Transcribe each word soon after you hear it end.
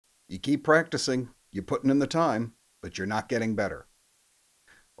You keep practicing, you're putting in the time, but you're not getting better.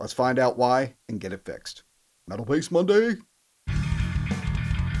 Let's find out why and get it fixed. Metal Bass Monday!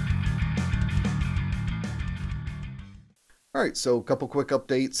 All right, so a couple quick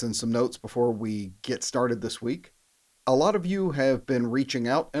updates and some notes before we get started this week. A lot of you have been reaching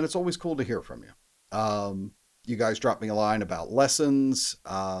out, and it's always cool to hear from you. You guys drop me a line about lessons,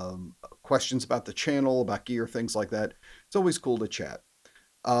 questions about the channel, about gear, things like that. It's always cool to chat.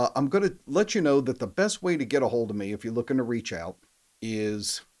 I'm going to let you know that the best way to get a hold of me if you're looking to reach out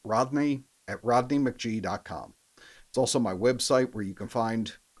is Rodney at rodneymcg.com. It's also my website where you can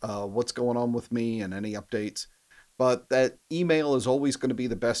find what's going on with me and any updates. But that email is always going to be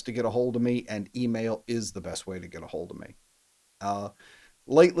the best to get a hold of me, and email is the best way to get a hold of me.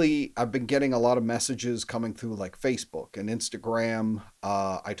 Lately, I've been getting a lot of messages coming through like Facebook and Instagram.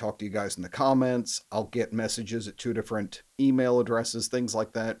 I talk to you guys in the comments. I'll get messages at 2 different email addresses, things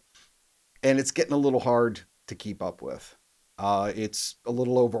like that. And it's getting a little hard to keep up with. It's a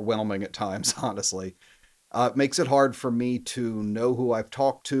little overwhelming at times, honestly. It makes it hard for me to know who I've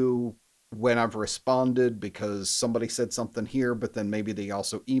talked to, when I've responded, because somebody said something here, but then maybe they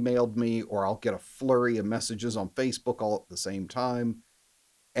also emailed me, or I'll get a flurry of messages on Facebook all at the same time.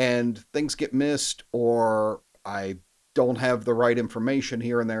 And things get missed, or I don't have the right information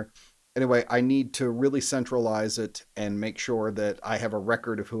here and there. Anyway, I need to really centralize it and make sure that I have a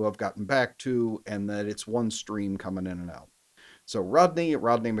record of who I've gotten back to and that it's one stream coming in and out. So Rodney at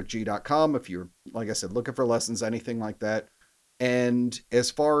rodneymcg.com if you're, like I said, looking for lessons, anything like that. And as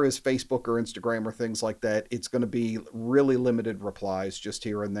far as Facebook or Instagram or things like that, it's going to be really limited replies just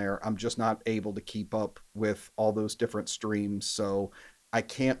here and there. I'm just not able to keep up with all those different streams. So I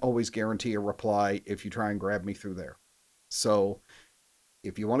can't always guarantee a reply if you try and grab me through there. So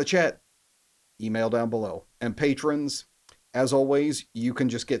if you want to chat, email down below. And patrons, as always, you can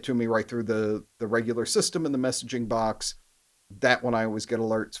just get to me right through the regular system in the messaging box. That one I always get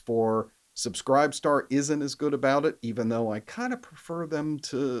alerts for. Subscribestar isn't as good about it, even though I kind of prefer them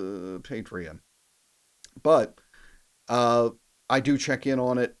to Patreon. But I do check in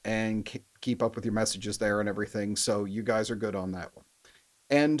on it and keep up with your messages there and everything, so you guys are good on that one.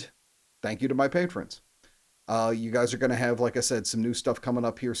 And thank you to my patrons. You guys are going to have, like I said, some new stuff coming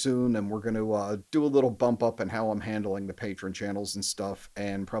up here soon, and we're going to do a little bump up in how I'm handling the patron channels and stuff,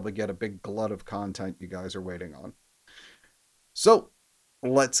 and probably get a big glut of content you guys are waiting on. So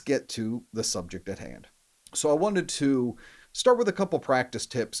let's get to the subject at hand. So I wanted to start with a couple practice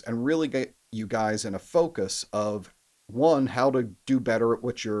tips and really get you guys in a focus of, one, how to do better at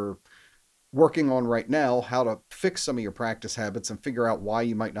what you're working on right now, how to fix some of your practice habits and figure out why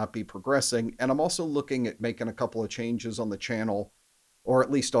you might not be progressing. And I'm also looking at making a couple of changes on the channel, or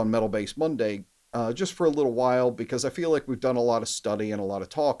at least on Metal Bass Monday, just for a little while, because I feel like we've done a lot of study and a lot of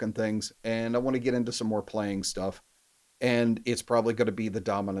talk and things, and I want to get into some more playing stuff. And it's probably going to be the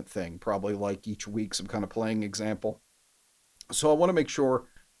dominant thing, probably like each week, some kind of playing example. So I want to make sure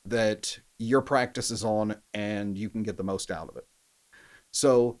that your practice is on and you can get the most out of it.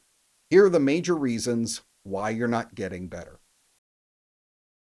 So here are the major reasons why you're not getting better.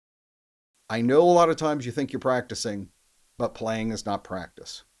 I know a lot of times you think you're practicing, but playing is not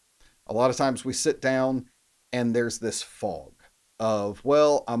practice. A lot of times we sit down and there's this fog of,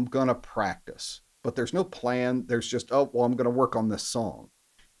 well, I'm going to practice. But there's no plan. There's just, oh, well, I'm going to work on this song.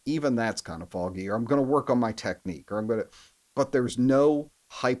 Even that's kind of foggy. Or I'm going to work on my technique. Or I'm going to, but there's no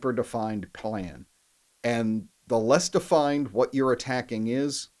hyper-defined plan. And the less defined what you're attacking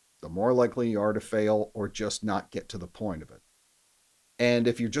is, the more likely you are to fail or just not get to the point of it. And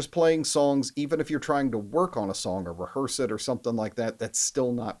if you're just playing songs, even if you're trying to work on a song or rehearse it or something like that, that's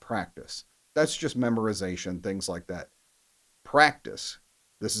still not practice. That's just memorization, things like that. Practice.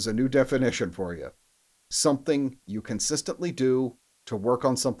 This is a new definition for you. Something you consistently do to work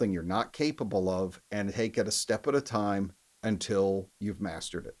on something you're not capable of and take it a step at a time until you've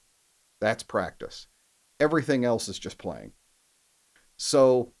mastered it. That's practice. Everything else is just playing.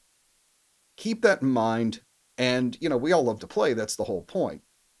 So keep that in mind. And, you know, we all love to play. That's the whole point.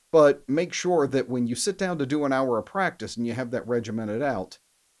 But make sure that when you sit down to do an hour of practice and you have that regimented out,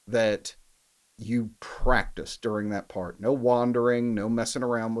 that you practice during that part. No wandering, no messing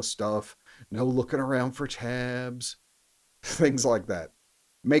around with stuff, no looking around for tabs, things like that.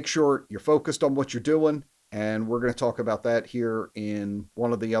 Make sure you're focused on what you're doing, and we're going to talk about that here in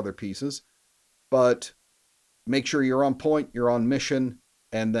one of the other pieces. But make sure you're on point, you're on mission,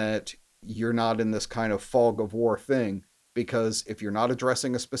 and that you're not in this kind of fog of war thing, because if you're not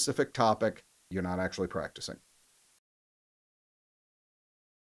addressing a specific topic, you're not actually practicing.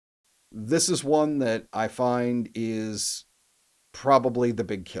 This is one that I find is probably the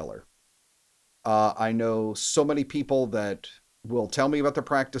big killer. I know so many people that will tell me about their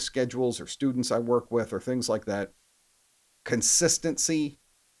practice schedules, or students I work with, or things like that. Consistency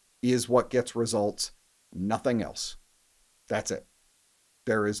is what gets results, nothing else. That's it.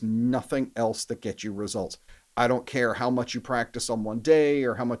 There is nothing else that gets you results. I don't care how much you practice on one day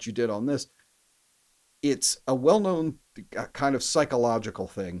or how much you did on this. It's a well-known kind of psychological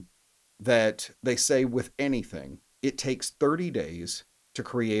thing that they say with anything, it takes 30 days to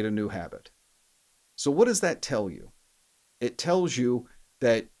create a new habit. So what does that tell you? It tells you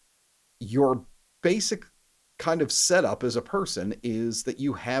that your basic kind of setup as a person is that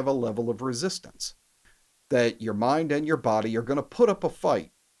you have a level of resistance, that your mind and your body are going to put up a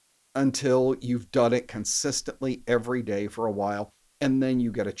fight until you've done it consistently every day for a while, and then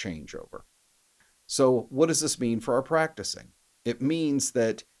you get a changeover. So what does this mean for our practicing? It means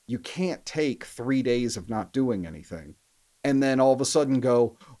that you can't take 3 days of not doing anything and then all of a sudden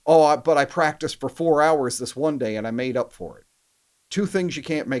go, oh, but I practiced for 4 hours this one day and I made up for it. 2 things you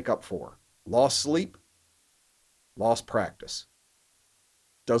can't make up for: lost sleep, lost practice.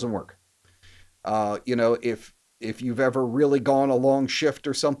 Doesn't work. If you've ever really gone a long shift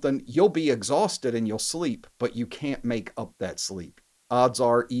or something, you'll be exhausted and you'll sleep, but you can't make up that sleep. Odds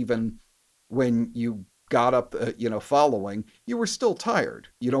are, even when you got up, following, you were still tired.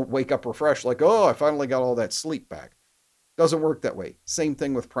 You don't wake up refreshed like, oh, I finally got all that sleep back. Doesn't work that way. Same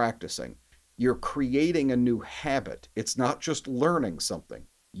thing with practicing. You're creating a new habit. It's not just learning something.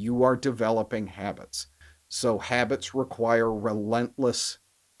 You are developing habits. So habits require relentless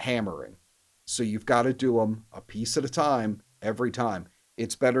hammering. So you've got to do them a piece at a time, every time.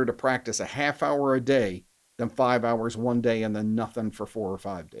 It's better to practice a half hour a day than 5 hours one day and then nothing for 4 or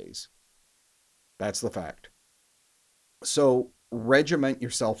 5 days. That's the fact. So regiment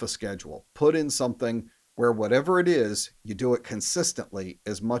yourself a schedule. Put in something where whatever it is, you do it consistently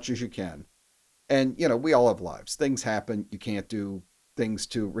as much as you can. And, we all have lives. Things happen. You can't do things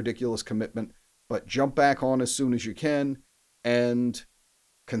to ridiculous commitment, but jump back on as soon as you can. And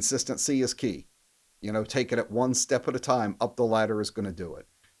consistency is key. Take it at one step at a time. Up the ladder is going to do it.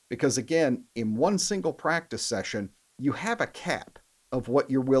 Because again, in one single practice session, you have a cap of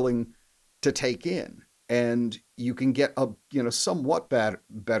what you're willing to take in. And you can get somewhat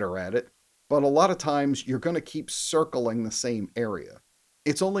better at it. But a lot of times you're going to keep circling the same area.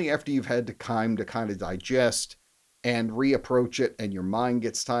 It's only after you've had time to kind of digest and reapproach it, and your mind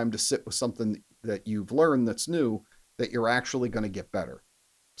gets time to sit with something that you've learned that's new, that you're actually going to get better.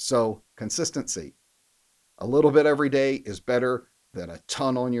 So consistency. A little bit every day is better than a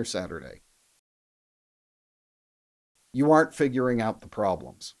ton on your Saturday. You aren't figuring out the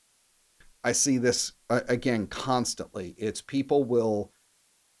problems. I see this again constantly. It's people will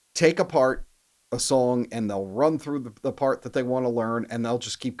take apart a song and they'll run through the part that they want to learn, and they'll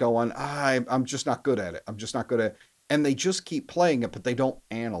just keep going, I'm just not good at it. I'm just not good at it. And they just keep playing it, but they don't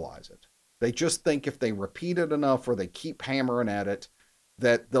analyze it. They just think if they repeat it enough or they keep hammering at it,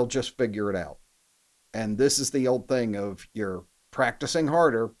 that they'll just figure it out. And this is the old thing of you're practicing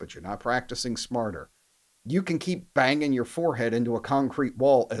harder, but you're not practicing smarter. You can keep banging your forehead into a concrete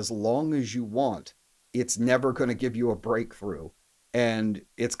wall as long as you want. It's never going to give you a breakthrough. And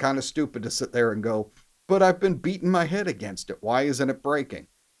it's kind of stupid to sit there and go, but I've been beating my head against it. Why isn't it breaking?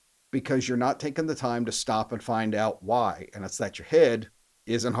 Because you're not taking the time to stop and find out why. And it's that your head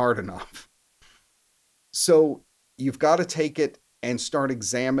isn't hard enough. So you've got to take it and start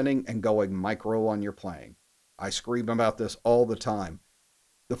examining and going micro on your playing. I scream about this all the time.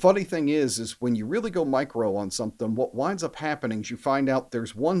 The funny thing is when you really go micro on something, what winds up happening is you find out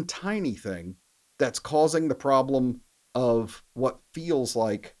there's one tiny thing that's causing the problem of what feels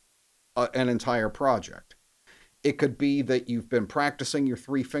like an entire project. It could be that you've been practicing your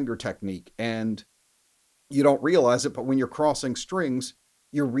 3-finger technique and you don't realize it, but when you're crossing strings,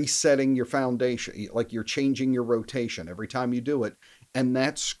 you're resetting your foundation, like you're changing your rotation every time you do it, and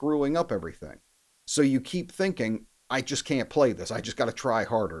that's screwing up everything. So you keep thinking, I just can't play this. I just got to try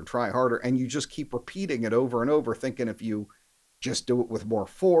harder, and you just keep repeating it over and over, thinking if you just do it with more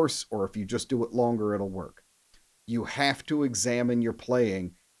force or if you just do it longer, it'll work. You have to examine your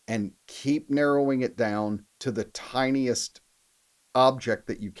playing and keep narrowing it down to the tiniest object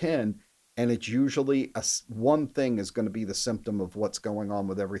that you can. And it's usually one thing is going to be the symptom of what's going on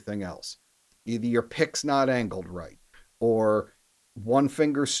with everything else. Either your pick's not angled right, or one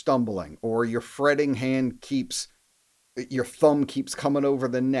finger's stumbling, or your fretting hand your thumb keeps coming over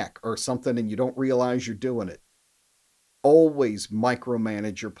the neck or something and you don't realize you're doing it. Always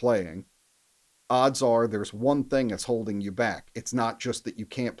micromanage your playing. Odds are there's one thing that's holding you back. It's not just that you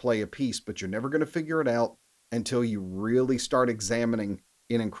can't play a piece, but you're never going to figure it out. until you really start examining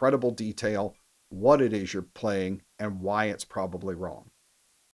in incredible detail what it is you're playing and why it's probably wrong.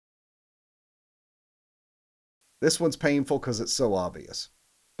 This one's painful because it's so obvious,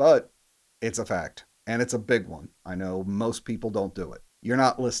 but it's a fact, and it's a big one. I know most people don't do it. You're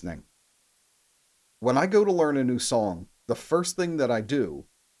not listening. When I go to learn a new song, the first thing that I do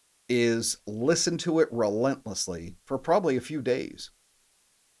is listen to it relentlessly for probably a few days.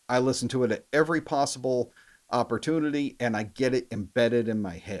 I listen to it at every possible opportunity, and I get it embedded in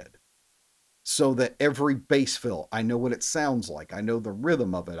my head. So that every bass fill, I know what it sounds like. I know the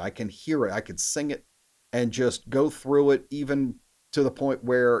rhythm of it. I can hear it. I can sing it and just go through it, even to the point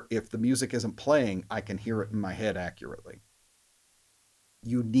where if the music isn't playing, I can hear it in my head accurately.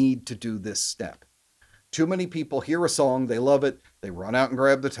 You need to do this step. Too many people hear a song, they love it, they run out and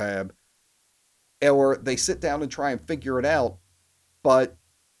grab the tab, or they sit down and try and figure it out, but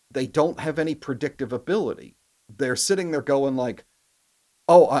they don't have any predictive ability. They're sitting there going like,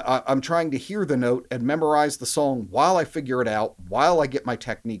 oh, I'm trying to hear the note and memorize the song while I figure it out, while I get my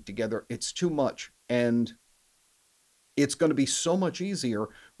technique together. It's too much. And it's going to be so much easier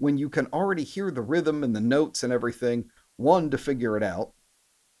when you can already hear the rhythm and the notes and everything, one, to figure it out.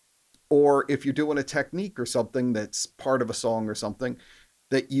 Or if you're doing a technique or something that's part of a song or something,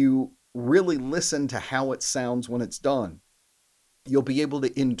 that you really listen to how it sounds when it's done. You'll be able to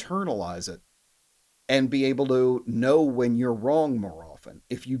internalize it and be able to know when you're wrong more often.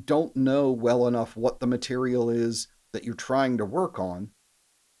 If you don't know well enough what the material is that you're trying to work on,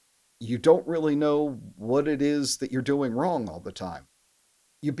 you don't really know what it is that you're doing wrong all the time.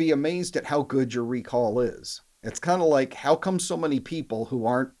 You'd be amazed at how good your recall is. It's kind of like, how come so many people who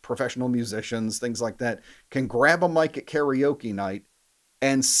aren't professional musicians, things like that, can grab a mic at karaoke night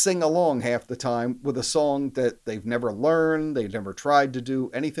and sing along half the time with a song that they've never learned, they've never tried to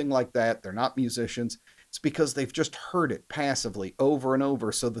do, anything like that. They're not musicians. It's because they've just heard it passively over and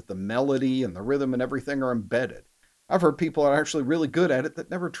over so that the melody and the rhythm and everything are embedded. I've heard people that are actually really good at it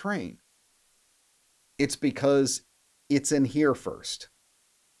that never train. It's because it's in here first,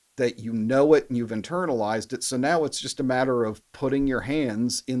 that you know it and you've internalized it. So now it's just a matter of putting your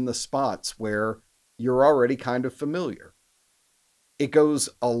hands in the spots where you're already kind of familiar. It goes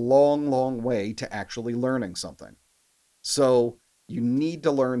a long, long way to actually learning something. So you need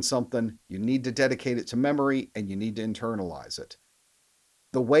to learn something, you need to dedicate it to memory, and you need to internalize it.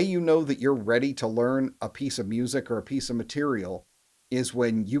 The way you know that you're ready to learn a piece of music or a piece of material is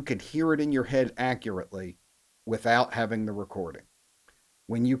when you can hear it in your head accurately without having the recording.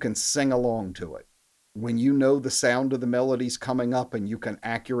 When you can sing along to it. When you know the sound of the melodies coming up and you can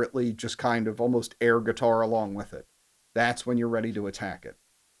accurately just kind of almost air guitar along with it. That's when you're ready to attack it.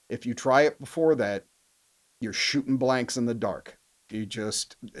 If you try it before that, you're shooting blanks in the dark.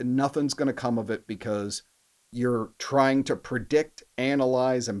 Nothing's going to come of it because you're trying to predict,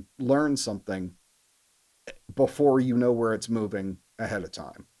 analyze, and learn something before you know where it's moving ahead of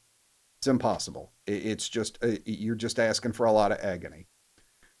time. It's impossible. It's just, you're just asking for a lot of agony.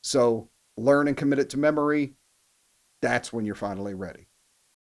 So learn and commit it to memory. That's when you're finally ready.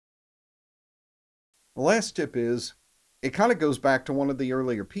 The last tip is, it kind of goes back to one of the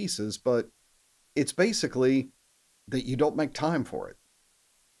earlier pieces, but it's basically that you don't make time for it.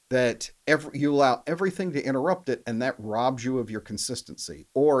 That you allow everything to interrupt it, and that robs you of your consistency.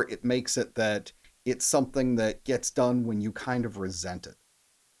 Or it makes it that it's something that gets done when you kind of resent it.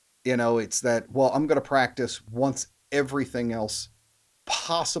 You know, it's that, well, I'm going to practice once everything else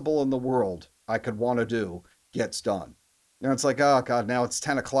possible in the world I could want to do gets done. You know, it's like, oh God, now it's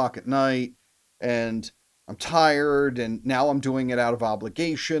 10 o'clock at night and I'm tired and now I'm doing it out of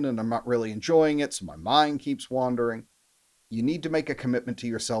obligation and I'm not really enjoying it. So my mind keeps wandering. You need to make a commitment to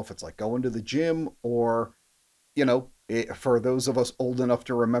yourself. It's like going to the gym or, you know, for those of us old enough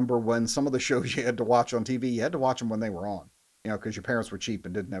to remember when some of the shows you had to watch on TV, you had to watch them when they were on, you know, because your parents were cheap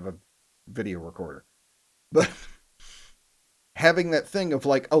and didn't have a video recorder. But having that thing of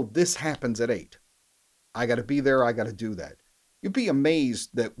like, oh, this happens at 8. I got to be there. I got to do that. You'd be amazed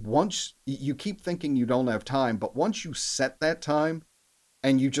that once you keep thinking you don't have time, but once you set that time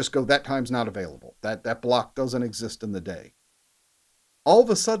and you just go, that time's not available. That block doesn't exist in the day. All of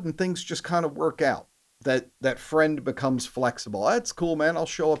a sudden things just kind of work out. That friend becomes flexible. That's cool, man. I'll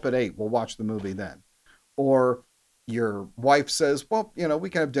show up at 8. We'll watch the movie then. Or your wife says, well, you know, we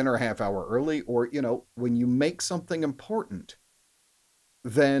can have dinner a half hour early. Or, you know, when you make something important,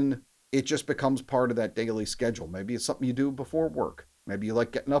 then it just becomes part of that daily schedule. Maybe it's something you do before work. Maybe you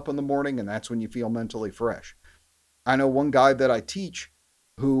like getting up in the morning and that's when you feel mentally fresh. I know one guy that I teach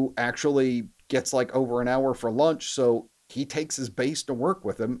who actually gets like over an hour for lunch. So he takes his bass to work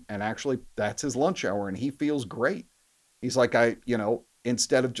with him, and actually that's his lunch hour, and he feels great. He's like,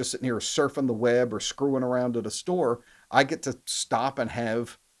 instead of just sitting here surfing the web or screwing around at a store, I get to stop and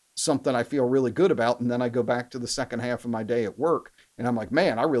have something I feel really good about. And then I go back to the second half of my day at work, and I'm like,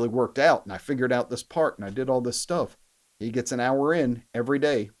 man, I really worked out, and I figured out this part, and I did all this stuff. He gets an hour in every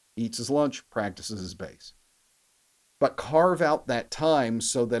day, eats his lunch, practices his bass. But carve out that time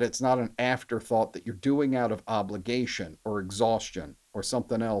so that it's not an afterthought that you're doing out of obligation or exhaustion or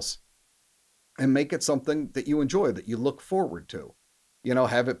something else, and make it something that you enjoy, that you look forward to.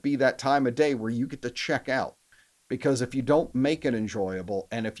 Have it be that time of day where you get to check out. Because if you don't make it enjoyable,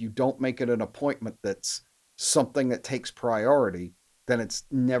 and if you don't make it an appointment that's something that takes priority, then it's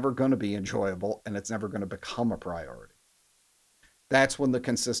never going to be enjoyable, and it's never going to become a priority. That's when the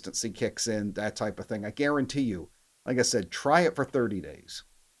consistency kicks in, that type of thing. I guarantee you, like I said, try it for 30 days.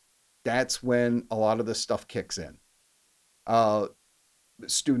 That's when a lot of this stuff kicks in.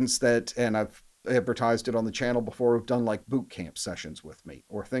 Students that, and I've advertised it on the channel before, have done like boot camp sessions with me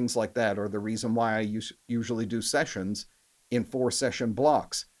or things like that. Or the reason why I usually do sessions in 4-session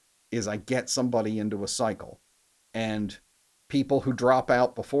blocks is I get somebody into a cycle. And people who drop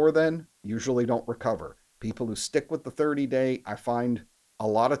out before then usually don't recover. People who stick with the 30-day, I find a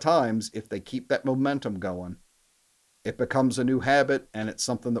lot of times, if they keep that momentum going, it becomes a new habit, and it's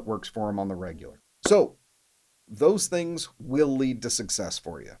something that works for them on the regular. So those things will lead to success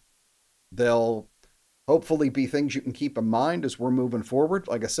for you. They'll hopefully be things you can keep in mind as we're moving forward.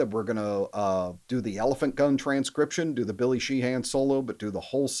 Like I said, we're going to do the Elephant Gun transcription, do the Billy Sheehan solo, but do the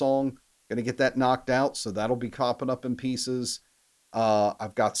whole song. Going to get that knocked out, so that'll be popping up in pieces.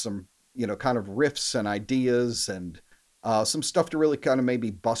 I've got some, kind of riffs and ideas and some stuff to really kind of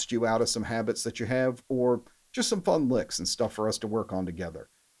maybe bust you out of some habits that you have, or just some fun licks and stuff for us to work on together.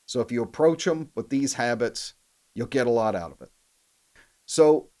 So if you approach them with these habits, you'll get a lot out of it.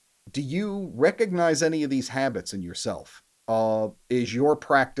 So do you recognize any of these habits in yourself? Is your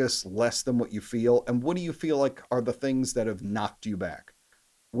practice less than what you feel? And what do you feel like are the things that have knocked you back?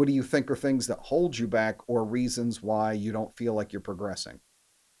 What do you think are things that hold you back, or reasons why you don't feel like you're progressing?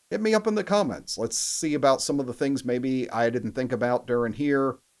 Hit me up in the comments. Let's see about some of the things maybe I didn't think about during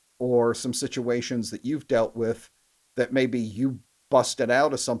here, or some situations that you've dealt with that maybe you busted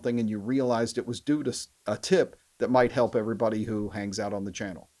out of something and you realized it was due to a tip that might help everybody who hangs out on the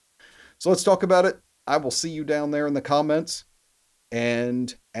channel. So let's talk about it. I will see you down there in the comments.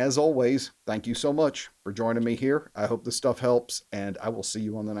 And as always, thank you so much for joining me here. I hope this stuff helps, and I will see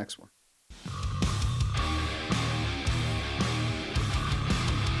you on the next one.